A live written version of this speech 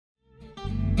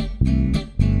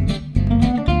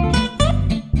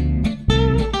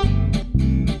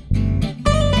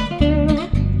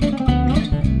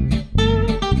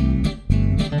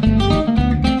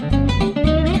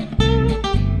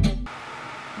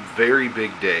very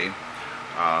big day.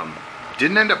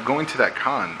 Didn't end up going to that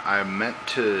con. I meant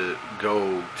to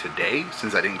go today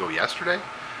since I didn't go yesterday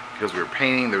because we were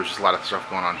painting. There was just a lot of stuff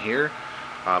going on here.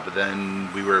 But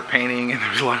then we were painting and there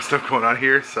was a lot of stuff going on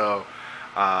here, so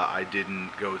I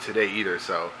didn't go today either.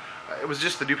 So it was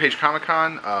just the DuPage Comic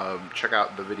Con. Check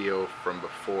out the video from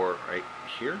before right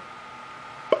here.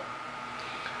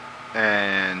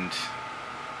 And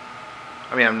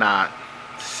I mean, I'm not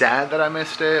sad that I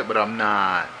missed it, but I'm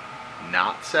not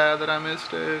sad that I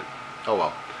missed it. Oh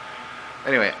well.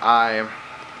 Anyway,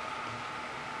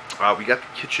 we got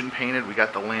the kitchen painted. We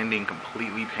got the landing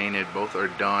completely painted. Both are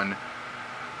done.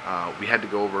 We had to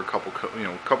go over a couple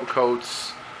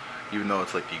coats, even though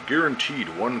it's like the guaranteed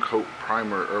one coat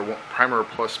primer or primer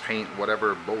plus paint,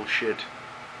 whatever bullshit,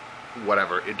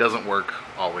 whatever. It doesn't work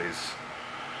always.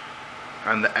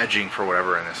 And the edging for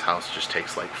whatever in this house just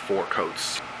takes like 4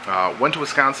 coats. Went to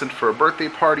Wisconsin for a birthday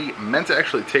party. Meant to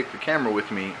actually take the camera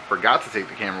with me. Forgot to take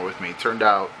the camera with me. Turned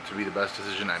out to be the best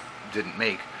decision I didn't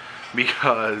make,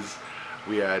 because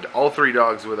we had all 3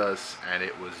 dogs with us and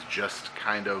it was just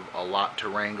kind of a lot to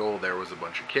wrangle. There was a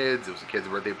bunch of kids. It was a kid's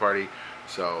birthday party.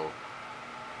 So,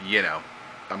 you know,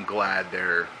 I'm glad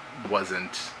there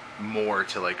wasn't more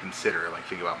to like consider, like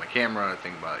think about my camera,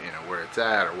 think about, you know, where it's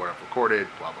at or what I've recorded,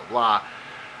 blah blah blah.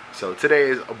 So today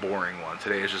is a boring one.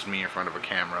 Today is just me in front of a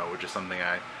camera, which is something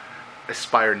I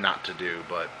aspire not to do,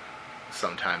 but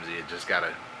sometimes you just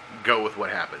gotta go with what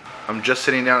happens. I'm just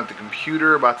sitting down at the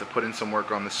computer about to put in some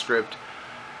work on the script.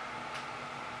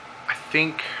 I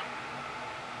think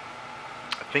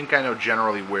I know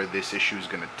generally where this issue is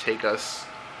going to take us.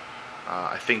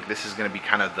 I think this is going to be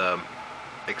kind of the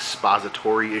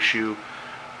expository issue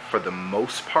for the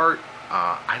most part.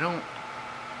 I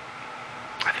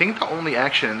think the only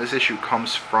action in this issue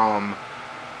comes from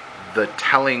the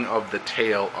telling of the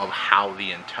tale of how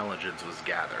the intelligence was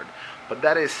gathered. But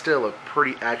that is still a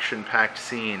pretty action-packed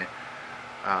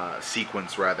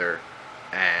sequence rather,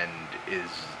 and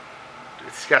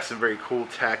it's got some very cool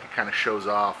tech. It kind of shows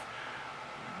off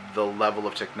the level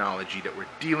of technology that we're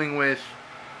dealing with,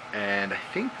 and I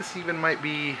think this one might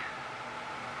even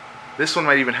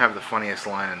have the funniest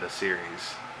line in the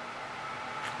series.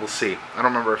 We'll see. I don't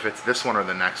remember if it's this one or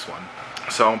the next one.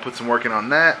 So I'm gonna put some work in on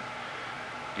that.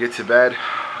 Get to bed.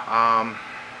 I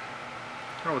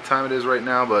don't know what time it is right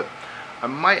now, but I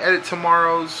might edit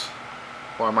tomorrow's,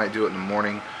 or I might do it in the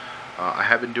morning. I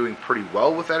have been doing pretty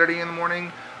well with editing in the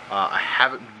morning. I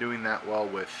haven't been doing that well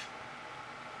with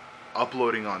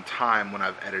uploading on time when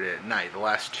I've edited at night. The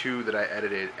last 2 that I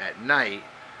edited at night,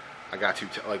 I got to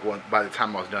by the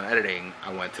time I was done editing,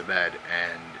 I went to bed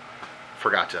and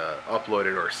forgot to upload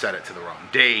it or set it to the wrong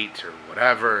date or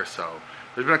whatever. So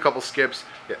there's been a couple skips.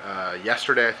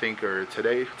 Yesterday, I think, or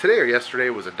today or yesterday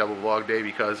was a double vlog day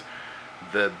because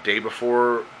the day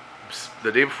before's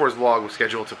vlog was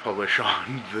scheduled to publish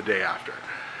on the day after.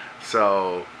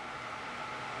 So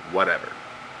whatever.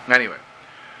 Anyway,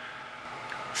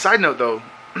 side note though,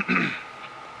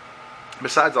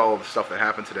 besides all of the stuff that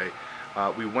happened today,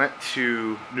 we went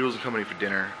to Noodles & Company for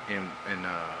dinner in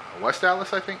West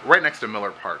Dallas, I think, right next to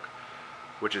Miller Park,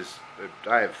 which is,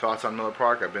 I have thoughts on Miller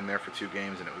Park. I've been there for 2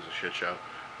 games and it was a shit show.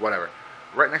 Whatever.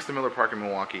 Right next to Miller Park in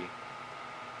Milwaukee.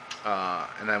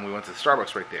 And then we went to the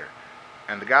Starbucks right there.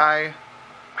 And the guy,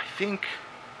 I think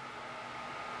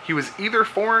he was either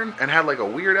foreign and had like a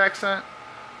weird accent,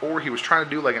 or he was trying to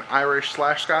do like an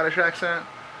Irish/Scottish accent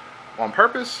on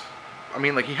purpose. I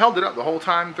mean, like, he held it up the whole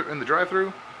time in the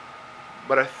drive-thru,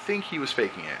 but I think he was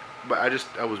faking it. But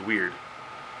I was weird.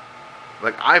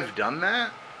 Like, I've done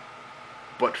that,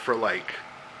 but for like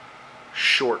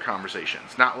short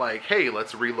conversations. Not like, hey,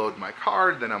 let's reload my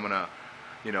card, then I'm gonna,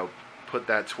 you know, put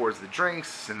that towards the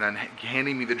drinks, and then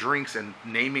handing me the drinks and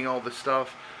naming all the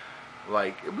stuff.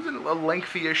 Like, it was a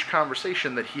lengthy-ish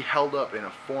conversation that he held up in a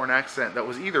foreign accent that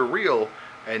was either real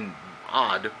and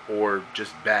odd or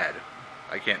just bad.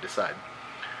 I can't decide.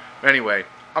 Anyway,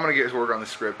 I'm gonna get to work on the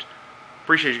script.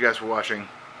 Appreciate you guys for watching.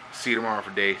 See you tomorrow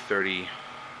for day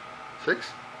 36?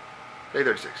 Day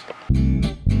 36.